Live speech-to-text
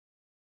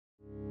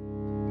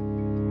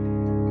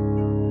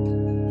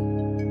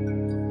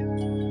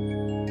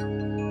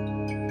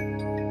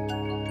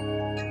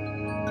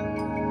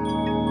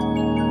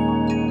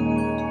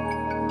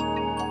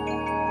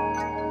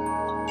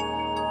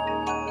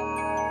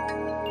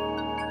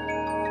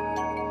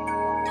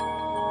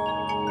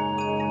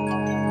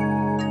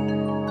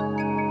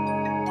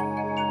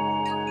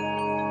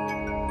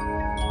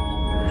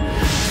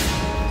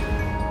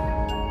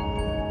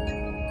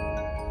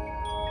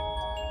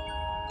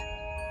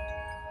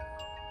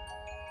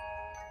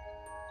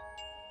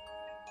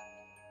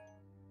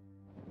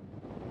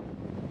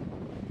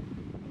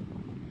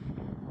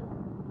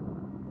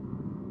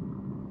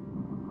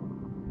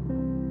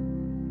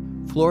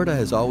Florida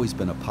has always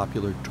been a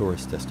popular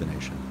tourist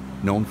destination,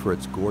 known for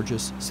its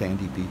gorgeous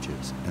sandy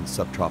beaches and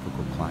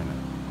subtropical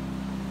climate.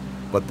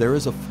 But there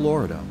is a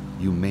Florida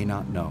you may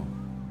not know.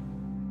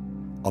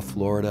 A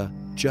Florida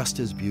just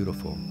as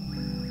beautiful.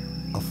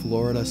 A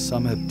Florida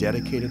some have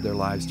dedicated their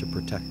lives to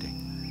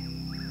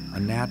protecting. A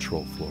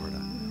natural Florida,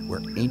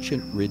 where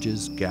ancient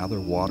ridges gather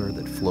water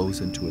that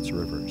flows into its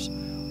rivers,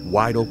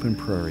 wide open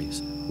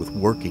prairies with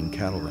working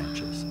cattle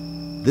ranches.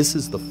 This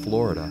is the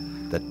Florida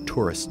that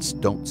tourists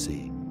don't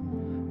see.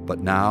 But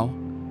now,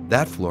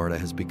 that Florida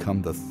has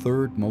become the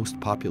third most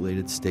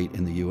populated state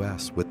in the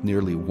U.S., with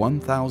nearly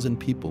 1,000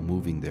 people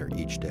moving there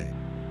each day.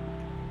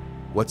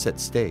 What's at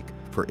stake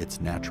for its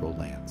natural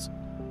lands?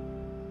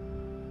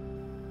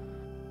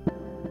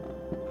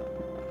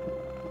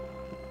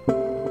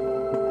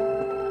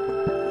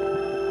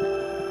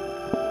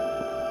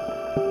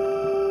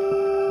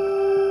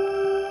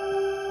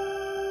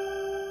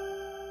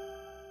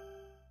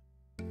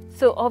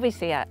 So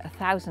obviously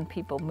 1,000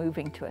 people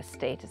moving to a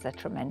state is a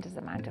tremendous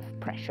amount of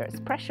pressure. It's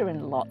pressure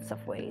in lots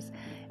of ways.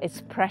 It's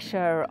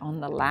pressure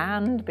on the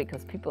land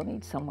because people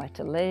need somewhere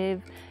to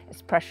live.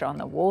 It's pressure on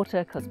the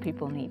water because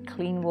people need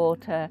clean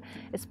water.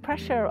 It's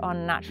pressure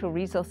on natural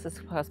resources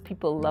because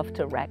people love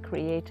to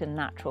recreate in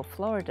natural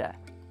Florida.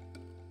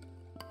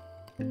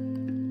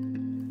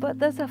 But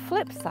there's a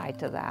flip side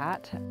to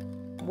that.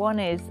 One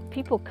is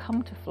people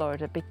come to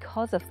Florida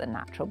because of the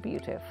natural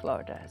beauty of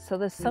Florida. So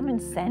there's some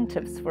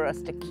incentives for us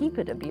to keep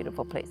it a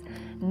beautiful place.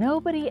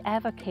 Nobody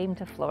ever came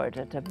to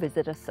Florida to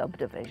visit a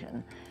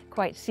subdivision.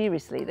 Quite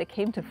seriously, they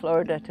came to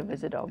Florida to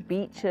visit our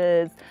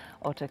beaches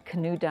or to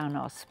canoe down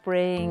our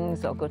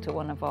springs or go to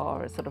one of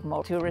our sort of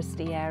more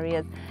touristy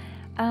areas.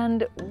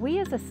 And we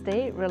as a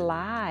state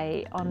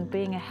rely on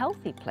being a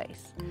healthy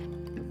place.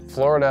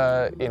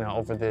 Florida,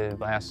 over the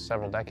last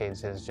several decades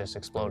has just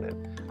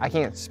exploded. I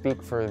can't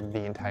speak for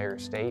the entire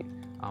state,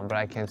 but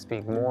I can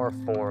speak more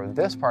for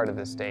this part of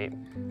the state,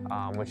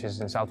 which is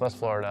in Southwest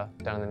Florida,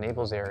 down in the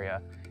Naples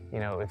area.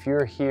 If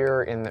you're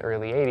here in the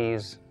early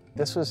 80s,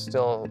 this was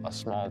still a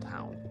small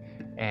town.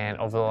 And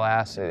over the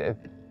last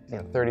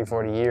 30,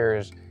 40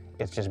 years,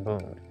 it's just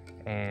boomed.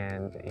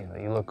 And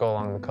you go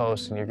along the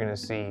coast and you're gonna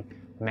see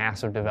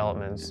massive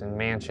developments and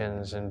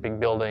mansions and big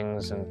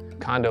buildings and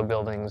condo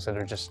buildings that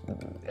are just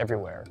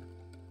everywhere.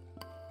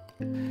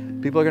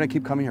 People are going to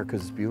keep coming here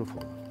because it's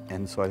beautiful.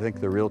 And so I think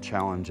the real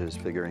challenge is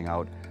figuring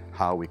out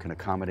how we can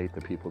accommodate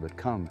the people that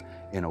come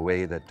in a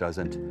way that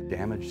doesn't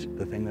damage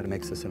the thing that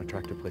makes this an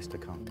attractive place to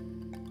come.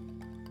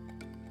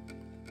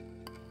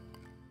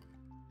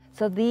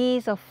 So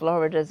these are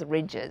Florida's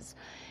ridges.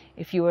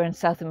 If you were in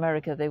South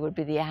America, they would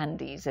be the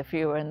Andes. If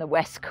you were in the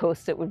West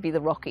Coast, it would be the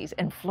Rockies.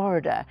 In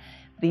Florida,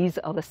 these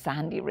are the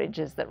sandy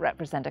ridges that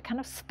represent a kind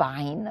of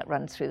spine that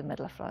runs through the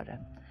middle of Florida.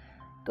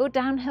 Go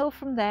downhill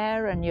from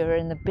there and you're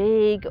in the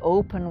big,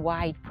 open,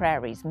 wide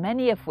prairies,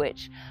 many of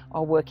which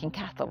are working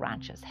cattle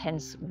ranches,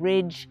 hence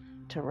ridge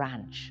to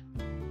ranch.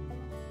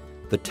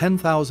 The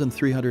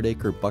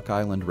 10,300-acre Buck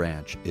Island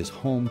Ranch is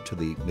home to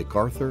the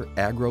MacArthur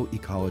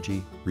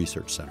Agroecology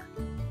Research Center.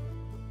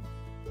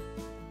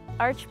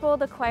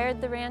 Archbold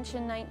acquired the ranch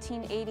in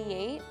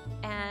 1988,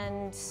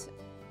 and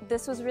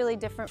this was really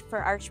different for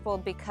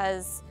Archbold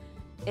because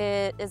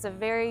it is a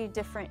very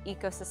different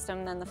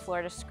ecosystem than the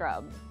Florida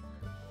scrub.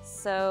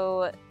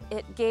 So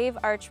it gave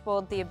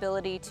Archbold the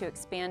ability to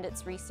expand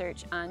its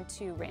research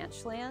onto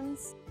ranch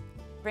lands.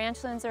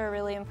 Ranch lands are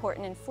really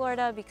important in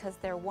Florida because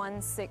they're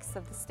 1/6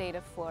 of the state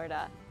of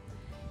Florida.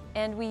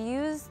 And we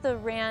use the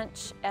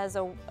ranch as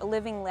a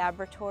living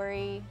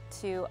laboratory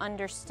to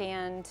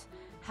understand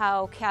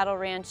how cattle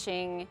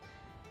ranching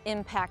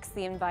impacts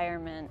the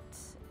environment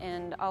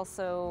and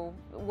also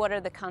what are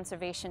the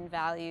conservation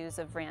values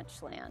of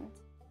ranch land.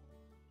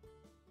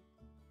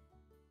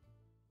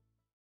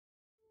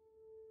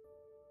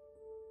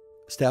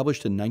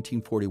 Established in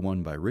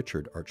 1941 by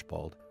Richard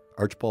Archbold,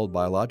 Archbold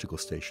Biological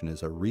Station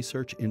is a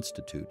research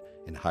institute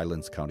in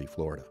Highlands County,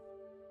 Florida.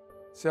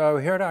 So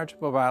here at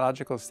Archbold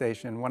Biological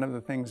Station, one of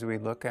the things we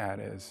look at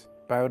is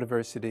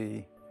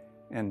biodiversity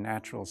in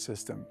natural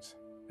systems.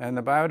 And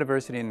the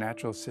biodiversity in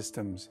natural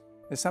systems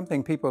is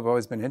something people have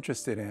always been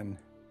interested in,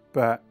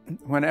 but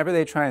whenever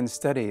they try and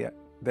study it,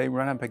 they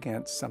run up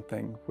against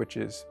something which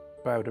is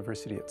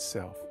biodiversity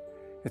itself.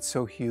 It's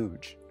so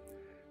huge.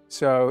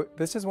 So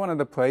this is one of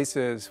the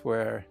places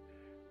where,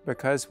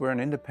 because we're an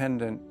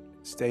independent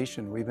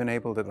station, we've been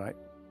able to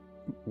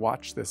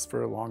watch this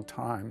for a long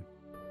time.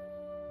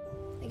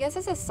 I guess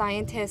as a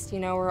scientist,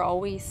 we're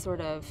always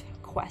sort of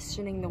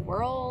questioning the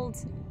world,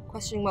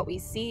 questioning what we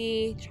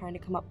see, trying to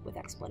come up with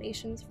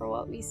explanations for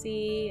what we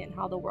see and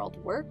how the world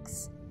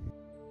works.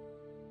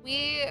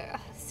 We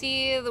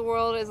see the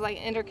world as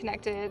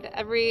interconnected.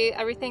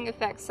 Everything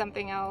affects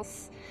something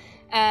else,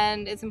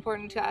 and it's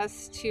important to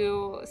us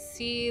to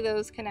see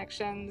those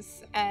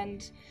connections,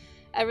 and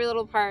every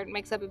little part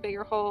makes up a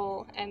bigger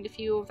whole, and if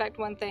you affect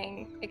one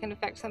thing, it can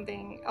affect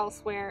something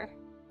elsewhere.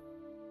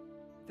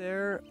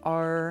 There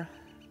are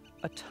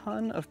a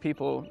ton of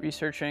people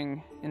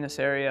researching in this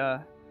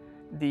area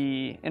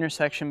the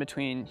intersection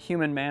between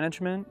human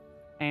management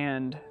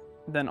and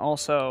then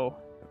also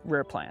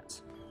rare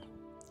plants.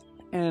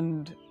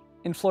 And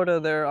in Florida,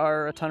 there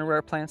are a ton of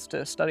rare plants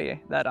to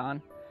study that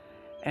on.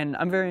 And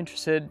I'm very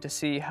interested to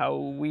see how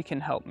we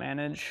can help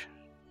manage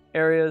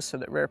areas so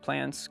that rare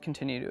plants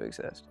continue to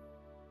exist.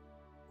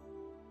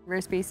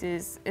 Rare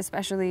species,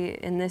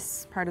 especially in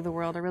this part of the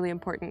world, are really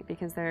important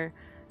because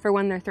for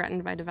one, they're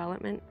threatened by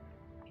development.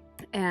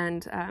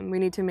 And we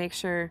need to make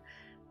sure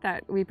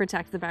that we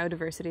protect the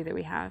biodiversity that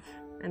we have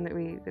and that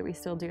we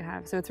still do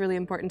have. So it's really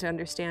important to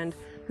understand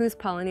who's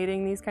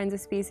pollinating these kinds of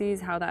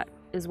species, how that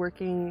is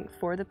working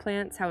for the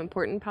plants, how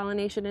important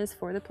pollination is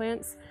for the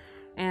plants,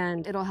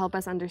 and it'll help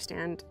us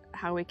understand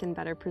how we can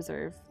better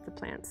preserve the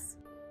plants.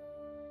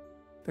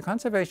 The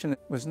conservation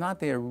was not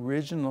the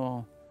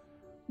original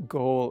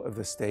goal of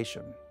the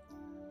station.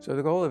 So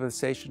the goal of the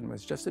station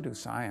was just to do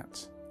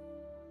science.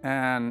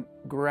 And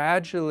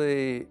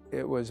gradually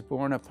it was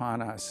borne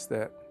upon us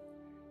that,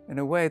 in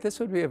a way, this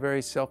would be a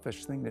very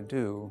selfish thing to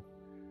do,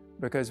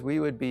 because we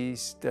would be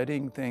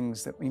studying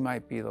things that we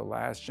might be the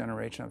last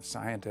generation of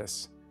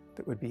scientists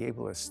that would be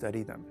able to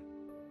study them.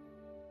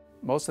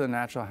 Most of the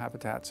natural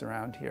habitats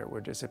around here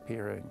were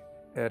disappearing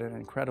at an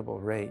incredible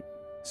rate.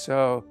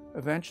 So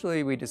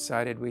eventually we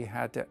decided we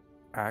had to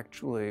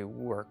actually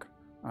work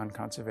on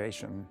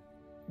conservation.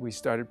 We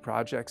started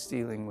projects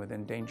dealing with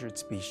endangered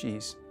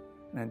species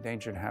and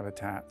endangered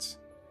habitats.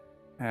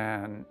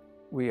 And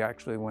we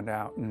actually went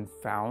out and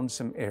found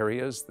some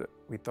areas that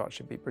we thought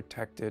should be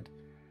protected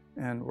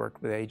and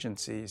worked with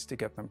agencies to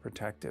get them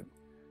protected.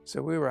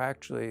 So we were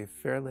actually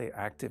fairly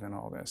active in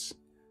all this.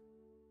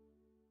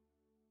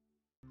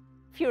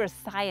 If you're a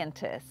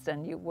scientist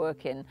and you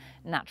work in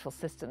natural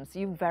systems,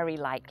 you very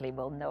likely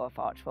will know of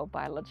Archibald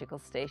Biological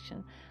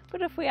Station.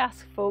 But if we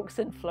ask folks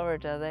in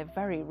Florida, they've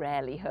very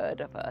rarely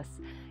heard of us.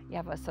 You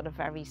have a sort of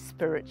very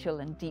spiritual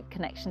and deep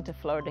connection to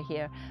Florida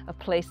here, a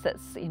place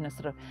that's,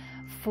 sort of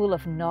full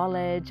of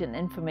knowledge and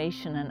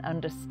information and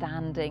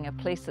understanding, a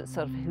place that's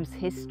sort of whose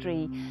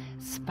history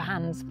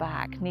spans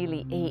back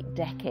nearly 8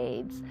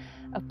 decades,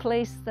 a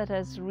place that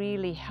has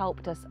really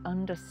helped us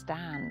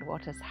understand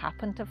what has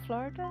happened to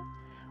Florida,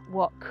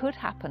 what could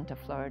happen to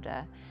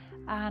Florida,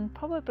 and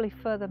probably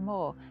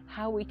furthermore,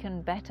 how we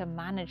can better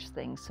manage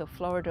things so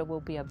Florida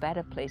will be a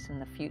better place in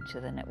the future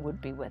than it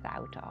would be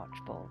without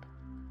Archibald.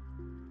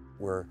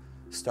 We're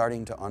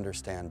starting to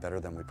understand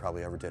better than we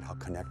probably ever did how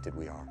connected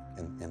we are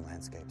in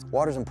landscapes.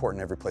 Water's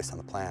important every place on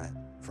the planet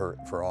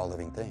for all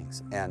living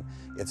things, and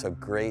it's a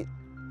great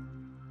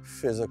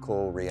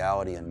physical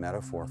reality and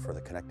metaphor for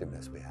the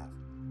connectiveness we have.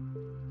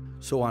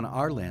 So on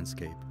our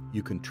landscape,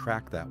 you can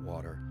track that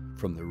water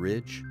from the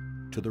ridge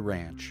to the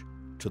ranch,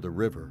 to the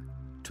river,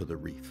 to the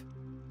reef.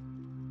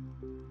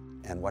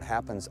 And what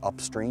happens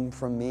upstream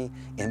from me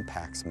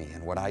impacts me,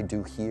 and what I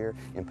do here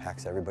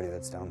impacts everybody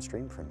that's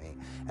downstream from me.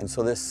 And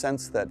so this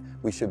sense that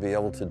we should be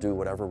able to do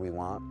whatever we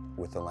want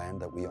with the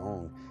land that we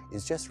own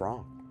is just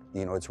wrong.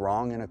 It's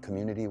wrong in a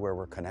community where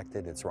we're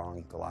connected, it's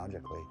wrong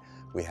ecologically.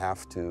 We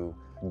have to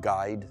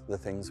guide the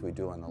things we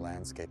do on the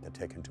landscape that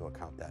take into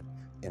account that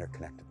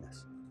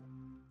interconnectedness.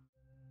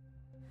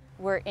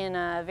 We're in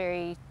a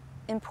very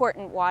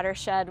important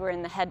watershed. We're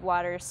in the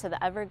headwaters to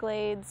the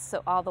Everglades,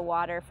 so all the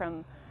water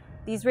from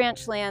these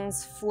ranch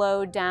lands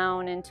flow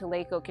down into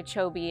Lake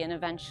Okeechobee and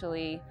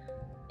eventually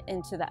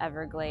into the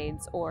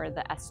Everglades or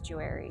the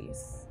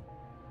estuaries.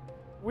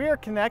 We are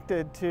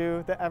connected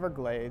to the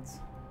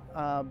Everglades.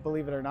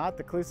 Believe it or not,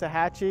 the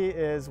Caloosahatchee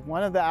is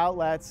one of the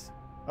outlets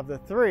of the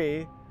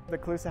 3. The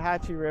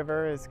Caloosahatchee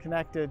River is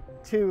connected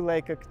to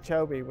Lake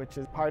Okeechobee, which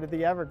is part of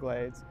the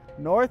Everglades.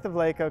 North of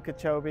Lake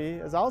Okeechobee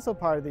is also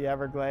part of the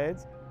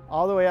Everglades,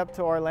 all the way up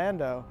to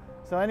Orlando.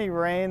 So any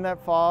rain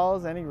that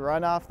falls, any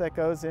runoff that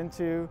goes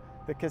into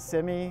the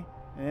Kissimmee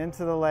and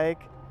into the lake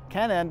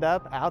can end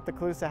up out the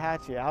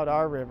Caloosahatchee, out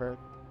our river.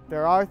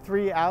 There are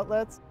 3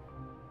 outlets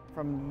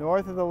from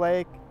north of the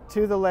lake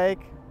to the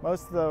lake.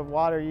 Most of the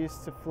water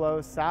used to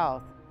flow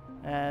south,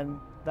 and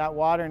that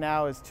water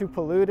now is too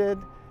polluted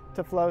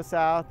to flow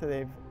south.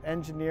 They've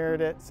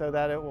engineered it so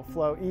that it will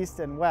flow east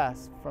and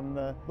west from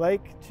the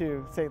lake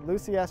to St.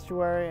 Lucie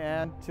Estuary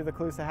and to the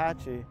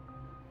Caloosahatchee.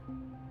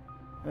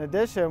 In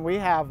addition, we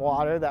have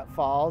water that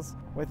falls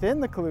within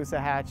the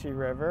Caloosahatchee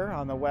River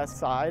on the west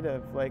side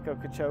of Lake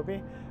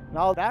Okeechobee, and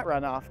all that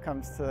runoff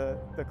comes to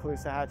the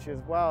Caloosahatchee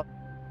as well.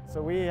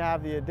 So we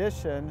have the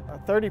addition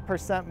of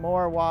 30%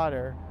 more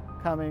water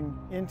coming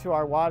into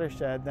our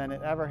watershed than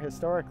it ever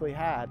historically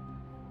had.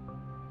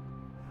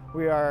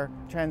 We are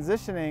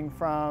transitioning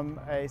from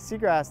a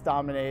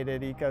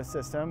seagrass-dominated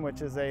ecosystem,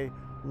 which is a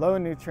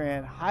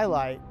low-nutrient,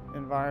 high-light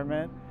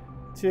environment,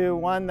 to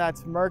one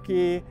that's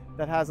murky,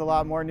 that has a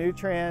lot more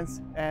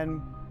nutrients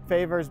and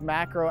favors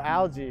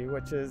macroalgae,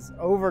 which is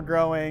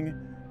overgrowing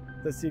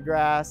the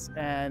seagrass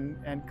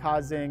and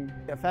causing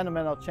a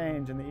fundamental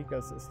change in the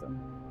ecosystem.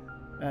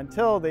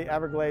 Until the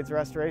Everglades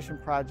restoration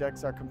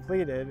projects are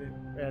completed,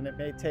 and it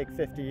may take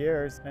 50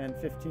 years and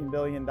 $15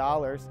 billion,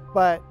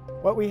 but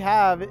what we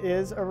have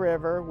is a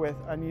river with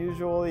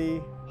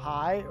unusually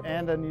high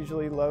and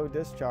unusually low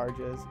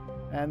discharges.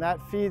 And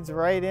that feeds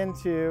right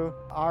into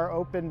our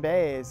open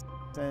bays.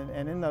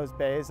 And in those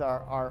bays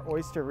are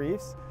oyster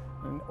reefs.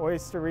 And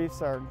oyster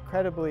reefs are an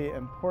incredibly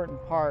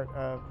important part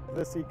of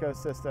this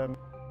ecosystem.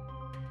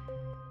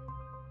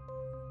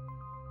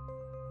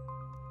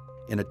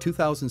 In a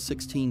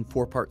 2016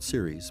 four-part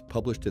series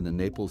published in the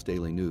Naples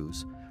Daily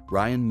News,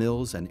 Ryan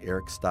Mills and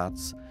Eric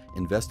Stotz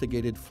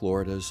investigated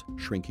Florida's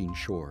shrinking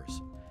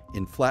shores.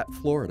 In flat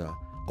Florida,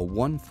 a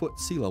 1-foot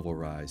sea level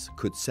rise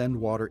could send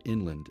water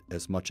inland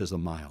as much as a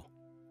mile.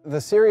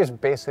 The series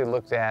basically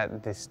looked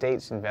at the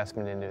state's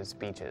investment into its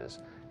beaches.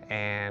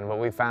 And what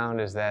we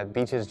found is that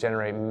beaches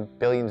generate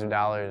billions of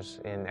dollars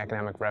in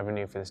economic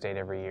revenue for the state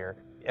every year.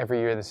 Every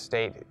year the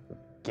state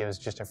gives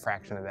just a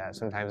fraction of that,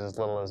 sometimes as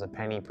little as a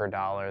penny per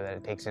dollar that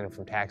it takes in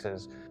from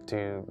taxes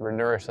to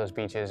nourish those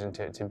beaches and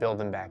to build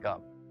them back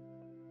up.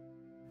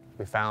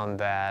 We found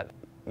that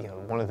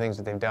one of the things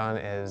that they've done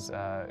is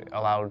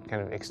allowed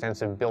kind of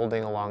extensive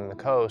building along the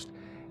coast,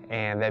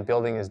 and that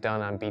building is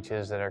done on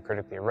beaches that are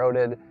critically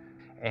eroded.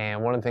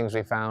 And one of the things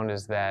we found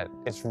is that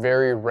it's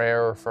very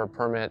rare for a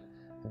permit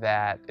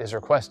that is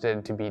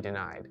requested to be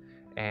denied.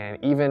 And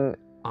even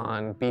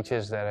on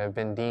beaches that have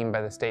been deemed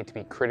by the state to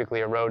be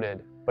critically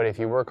eroded, but if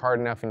you work hard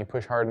enough and you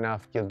push hard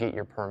enough, you'll get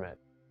your permit.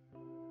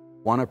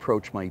 One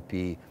approach might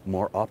be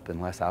more up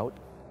and less out.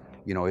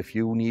 If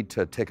you need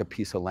to take a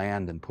piece of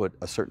land and put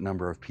a certain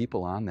number of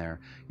people on there,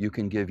 you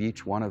can give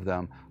each one of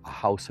them a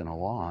house and a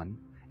lawn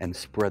and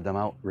spread them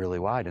out really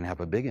wide and have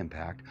a big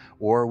impact.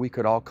 Or we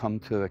could all come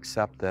to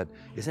accept that,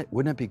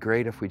 wouldn't it be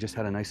great if we just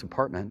had a nice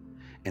apartment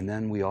and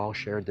then we all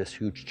shared this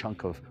huge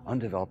chunk of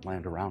undeveloped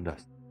land around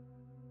us?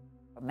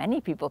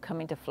 Many people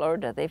coming to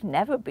Florida, they've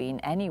never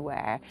been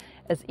anywhere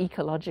as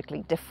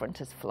ecologically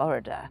different as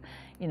Florida.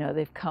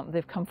 They've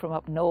come from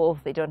up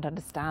north. They don't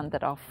understand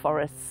that our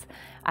forests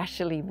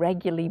actually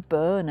regularly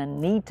burn and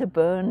need to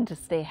burn to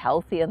stay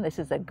healthy, and this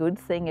is a good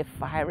thing if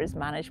fire is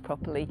managed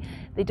properly.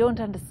 They don't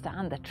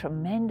understand the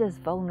tremendous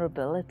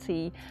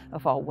vulnerability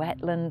of our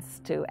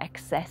wetlands to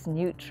excess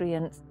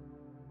nutrients.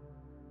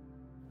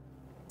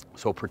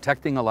 So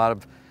protecting a lot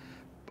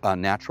of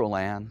natural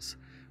lands,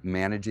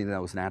 managing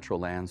those natural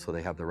lands so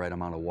they have the right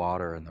amount of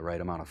water and the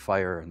right amount of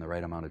fire and the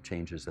right amount of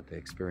changes that they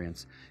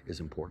experience is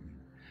important.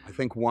 I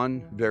think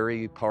one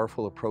very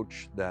powerful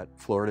approach that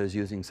Florida is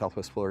using,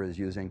 Southwest Florida is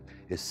using,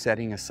 is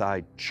setting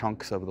aside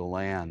chunks of the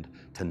land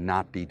to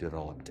not be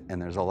developed.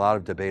 And there's a lot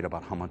of debate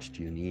about how much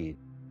do you need.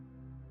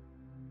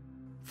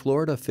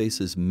 Florida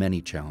faces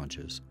many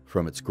challenges,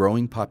 from its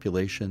growing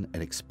population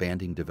and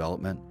expanding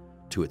development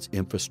to its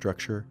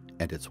infrastructure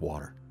and its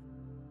water.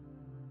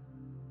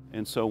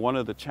 And so one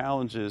of the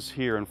challenges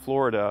here in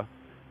Florida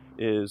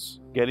is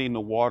getting the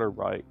water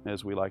right,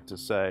 as we like to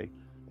say.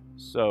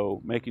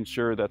 So making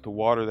sure that the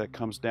water that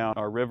comes down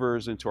our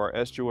rivers into our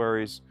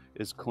estuaries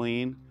is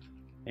clean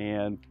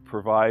and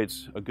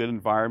provides a good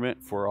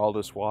environment for all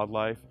this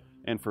wildlife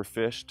and for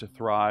fish to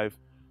thrive,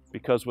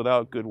 because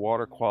without good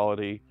water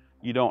quality,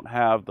 you don't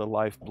have the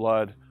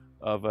lifeblood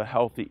of a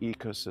healthy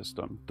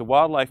ecosystem. The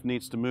wildlife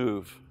needs to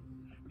move,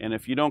 and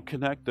if you don't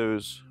connect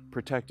those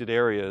protected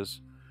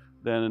areas,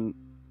 then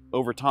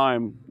over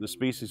time, the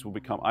species will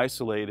become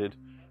isolated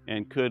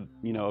and could,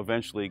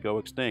 eventually go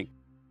extinct.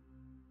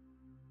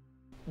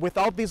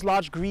 Without these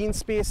large green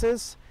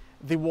spaces,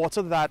 the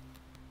water that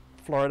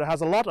Florida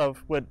has a lot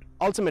of would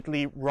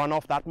ultimately run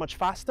off that much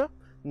faster,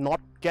 not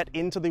get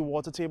into the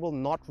water table,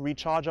 not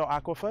recharge our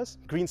aquifers.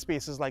 Green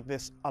spaces like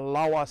this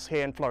allow us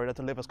here in Florida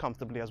to live as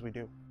comfortably as we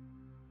do.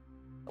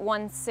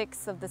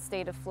 1/6 of the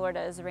state of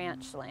Florida is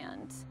ranch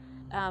land.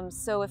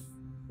 So if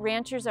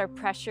ranchers are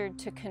pressured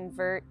to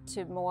convert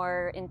to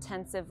more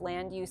intensive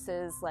land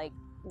uses like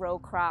row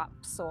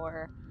crops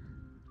or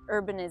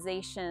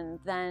urbanization,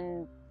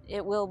 then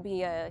it will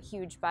be a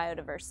huge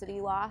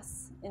biodiversity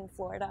loss in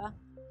Florida.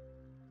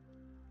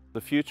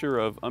 The future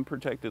of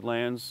unprotected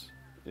lands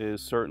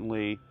is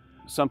certainly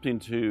something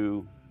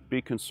to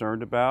be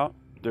concerned about.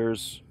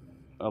 There's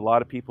a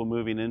lot of people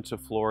moving into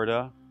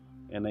Florida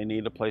and they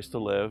need a place to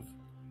live.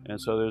 And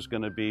so there's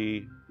going to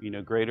be,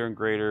 greater and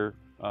greater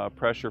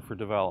pressure for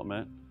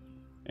development.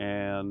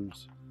 And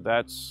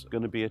that's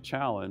going to be a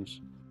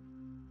challenge.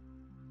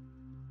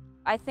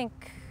 I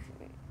think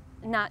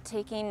not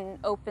taking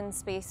open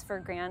space for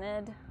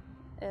granted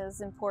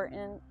is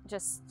important.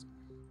 Just,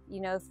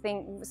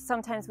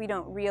 sometimes we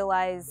don't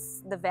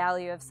realize the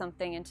value of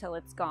something until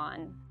it's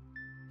gone.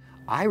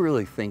 I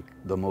really think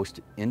the most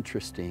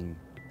interesting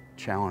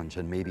challenge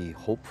and maybe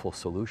hopeful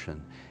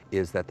solution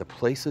is that the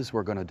places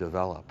we're going to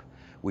develop,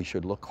 we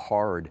should look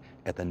hard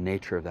at the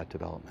nature of that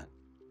development.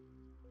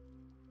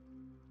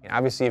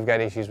 Obviously, you've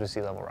got issues with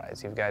sea level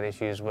rise. You've got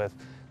issues with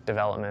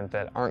development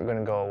that aren't going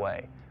to go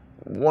away.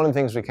 One of the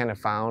things we kind of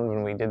found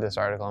when we did this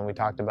article and we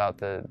talked about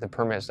the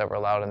permits that were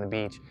allowed on the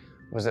beach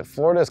was that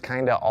Florida's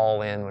kind of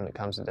all in when it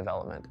comes to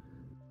development.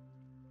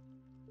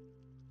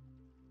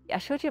 I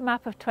showed you a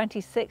map of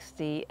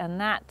 2060, and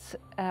that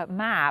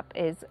map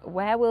is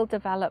where will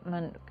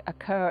development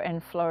occur in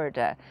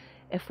Florida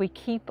if we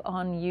keep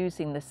on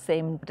using the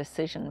same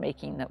decision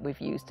making that we've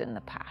used in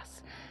the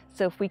past.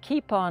 So if we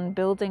keep on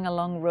building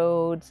along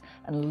roads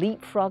and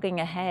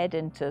leapfrogging ahead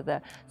into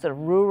the sort of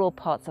rural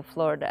parts of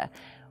Florida,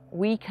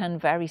 we can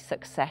very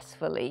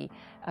successfully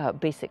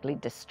basically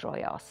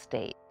destroy our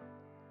state.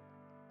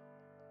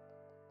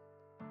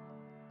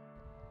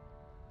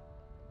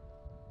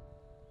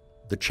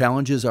 The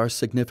challenges are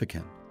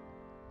significant,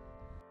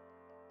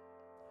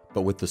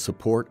 but with the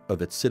support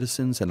of its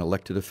citizens and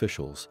elected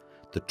officials,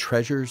 the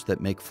treasures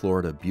that make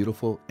Florida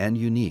beautiful and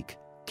unique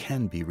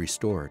can be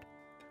restored.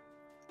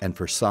 And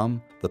for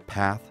some, the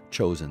path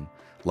chosen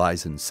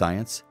lies in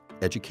science,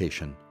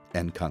 education,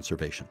 and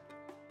conservation.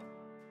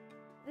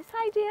 This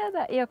idea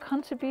that you're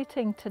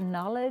contributing to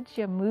knowledge,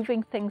 you're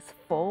moving things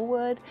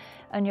forward,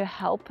 and you're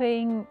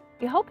helping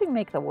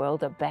make the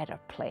world a better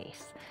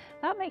place.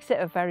 That makes it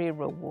a very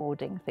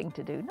rewarding thing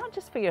to do, not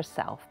just for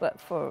yourself,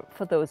 but for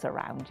those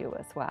around you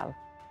as well.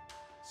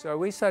 So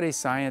we study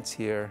science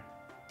here,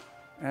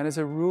 and as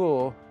a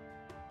rule,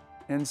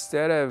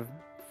 instead of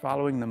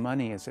following the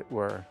money, as it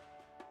were,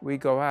 we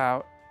go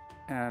out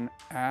and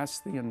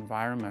ask the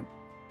environment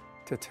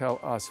to tell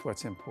us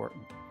what's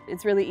important.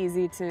 It's really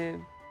easy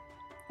to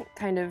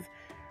kind of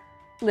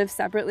live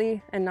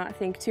separately and not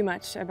think too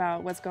much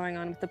about what's going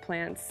on with the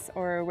plants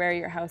or where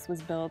your house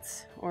was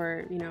built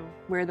or, you know,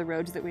 where the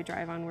roads that we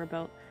drive on were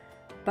built.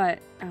 But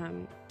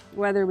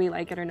whether we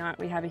like it or not,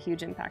 we have a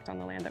huge impact on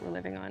the land that we're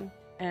living on,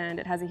 and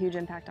it has a huge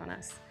impact on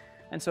us.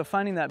 And so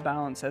finding that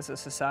balance as a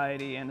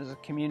society and as a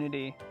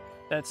community,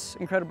 that's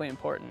incredibly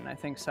important. I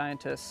think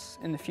scientists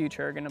in the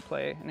future are going to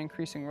play an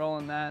increasing role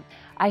in that.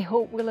 I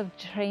hope we'll have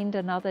trained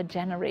another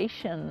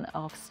generation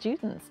of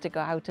students to go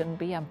out and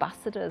be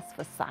ambassadors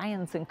for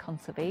science and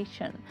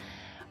conservation.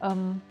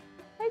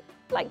 I'd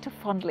like to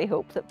fondly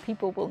hope that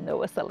people will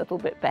know us a little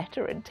bit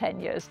better in 10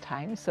 years'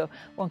 time, so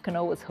one can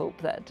always hope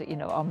that, you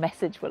know, our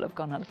message will have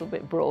gone a little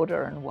bit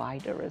broader and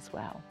wider as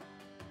well.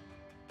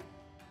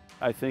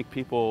 I think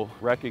people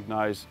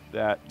recognize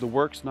that the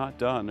work's not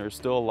done. There's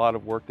still a lot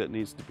of work that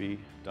needs to be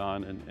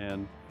done,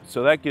 and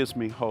so that gives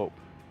me hope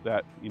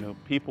that, you know,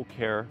 people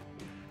care,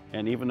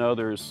 and even though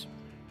there's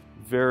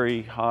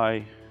very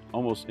high,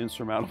 almost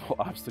insurmountable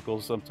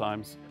obstacles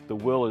sometimes, the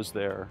will is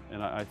there,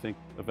 and I think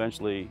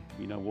eventually,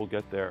 you know, we'll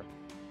get there.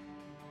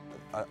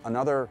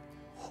 Another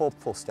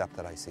hopeful step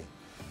that I see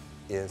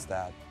is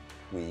that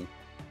we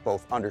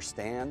both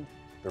understand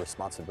the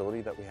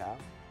responsibility that we have,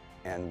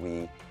 and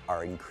we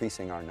are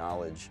increasing our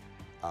knowledge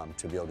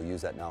to be able to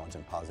use that knowledge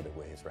in positive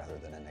ways rather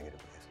than in negative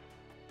ways.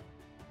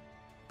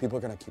 People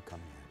are going to keep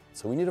coming here.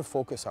 So we need to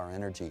focus our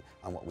energy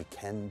on what we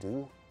can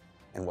do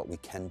and what we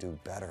can do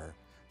better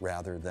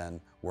rather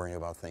than worrying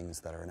about things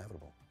that are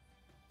inevitable.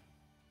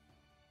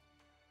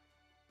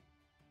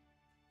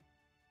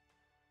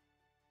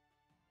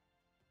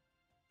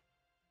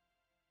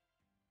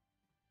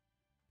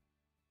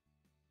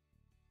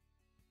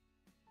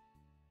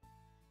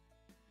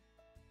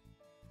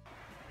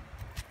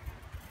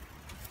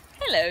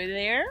 Hello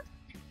there.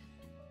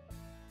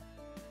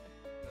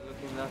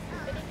 Looking nothing.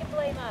 Who did you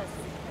blame us?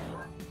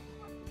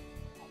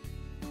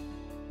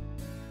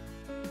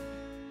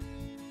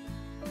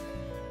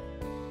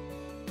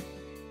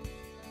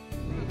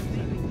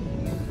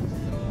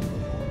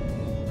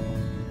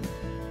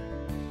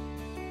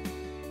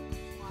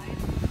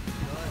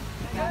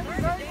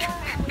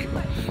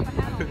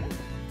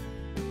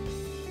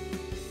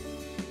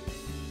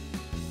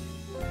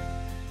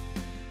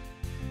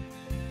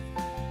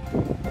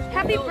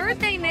 Happy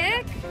birthday,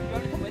 Nick!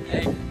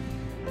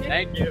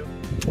 Thank you.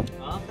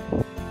 Huh?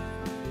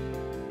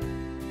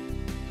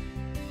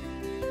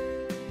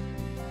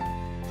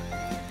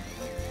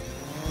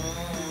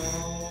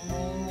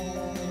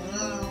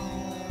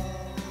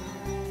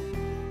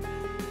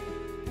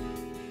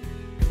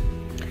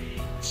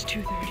 It's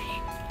 2:30.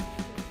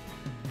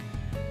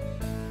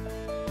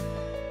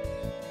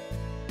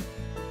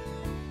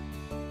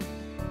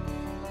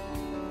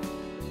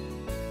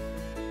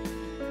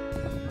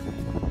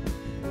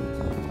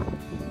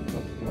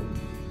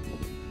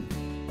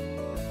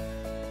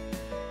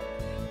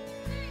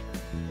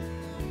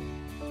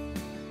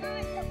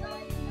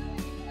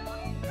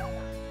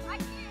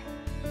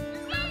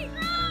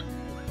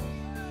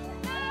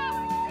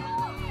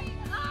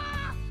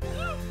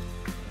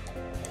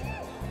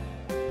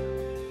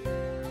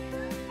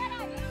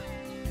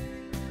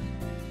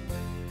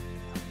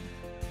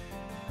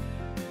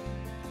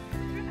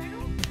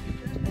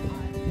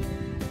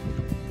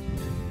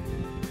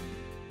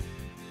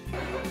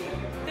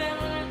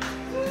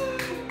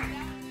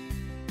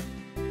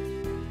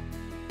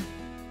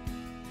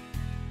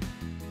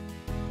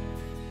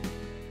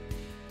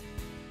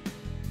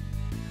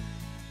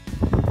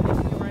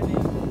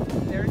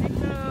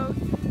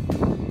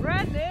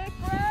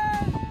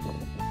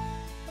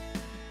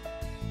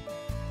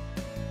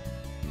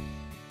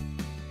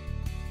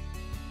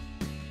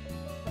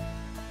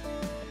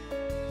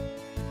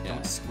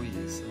 Don't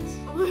squeeze.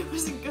 Oh, I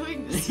wasn't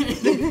going this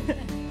way.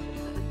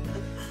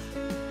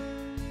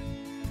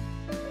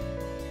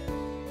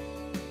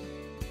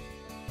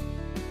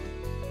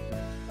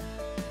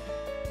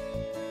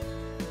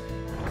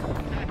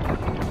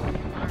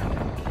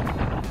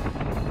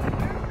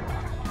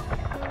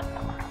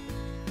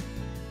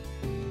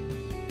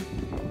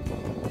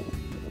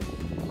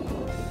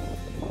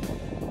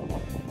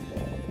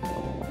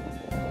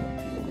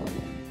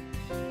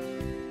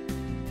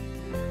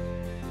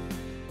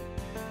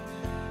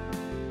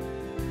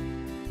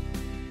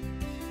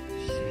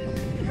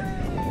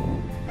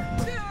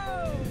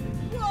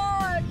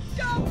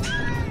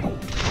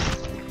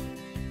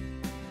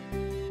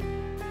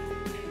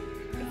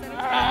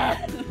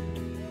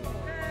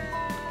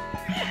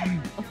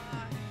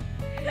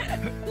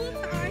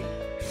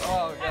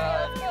 Oh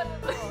God.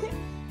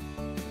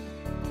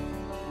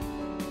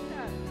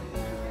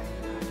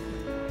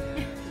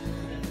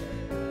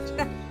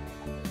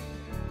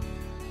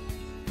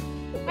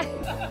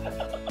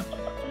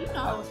 You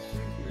know.